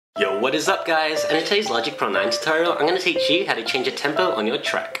Yo, what is up guys? And in today's Logic Pro 9 tutorial, I'm going to teach you how to change a tempo on your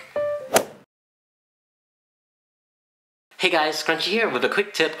track. Hey guys, Scrunchiii here with a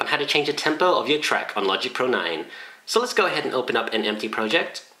quick tip on how to change a tempo of your track on Logic Pro 9. So let's go ahead and open up an empty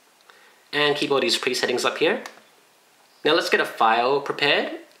project and keep all these presettings up here. Now let's get a file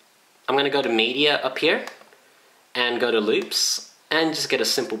prepared. I'm going to go to Media up here and go to Loops and just get a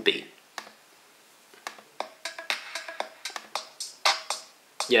simple beat.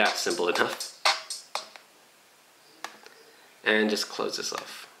 Yeah, simple enough. And just close this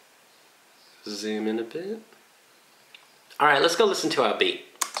off. Zoom in a bit. Alright, let's go listen to our beat.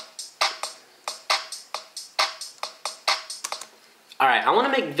 Alright, I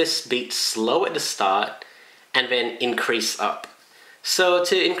want to make this beat slow at the start and then increase up. So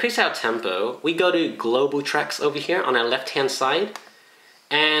to increase our tempo, we go to Global Tracks over here on our left hand side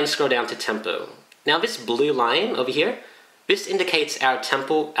and scroll down to Tempo. Now this blue line over here, this indicates our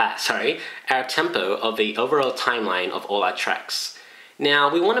tempo of the overall timeline of all our tracks. Now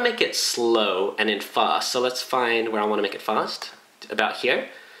we want to make it slow and then fast, so let's find where I want to make it fast, about here.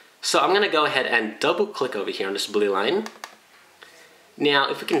 So I'm going to go ahead and double click over here on this blue line. Now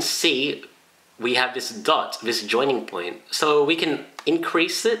if we can see, we have this dot, this joining point, so we can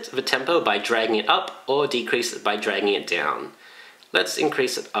increase the tempo by dragging it up or decrease it by dragging it down. Let's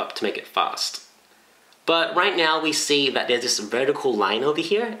increase it up to make it fast. But right now we see that there's this vertical line over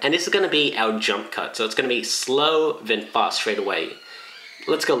here, and this is going to be our jump cut. So it's going to be slow, then fast straight away.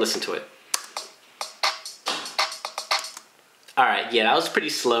 Let's go listen to it. Alright, yeah, that was pretty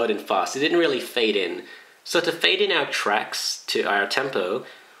slow and fast. It didn't really fade in. So to fade in our tracks to our tempo,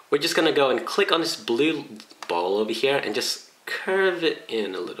 we're just going to go and click on this blue ball over here and just curve it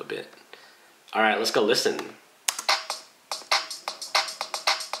in a little bit. Alright, let's go listen.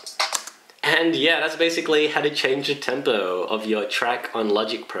 And yeah, that's basically how to change the tempo of your track on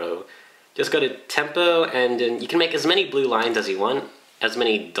Logic Pro. Just go to Tempo and then you can make as many blue lines as you want, as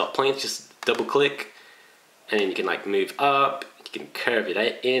many dot points, just double click, and then you can like move up, you can curve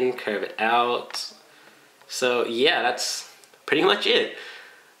it in, curve it out. So yeah, that's pretty much it.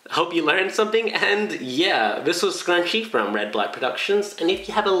 Hope you learned something, and yeah, this was Scrunchiii from Red Black Productions, and if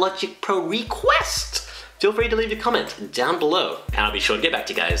you have a Logic Pro request, feel free to leave a comment down below, and I'll be sure to get back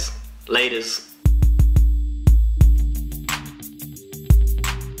to you guys. Laters.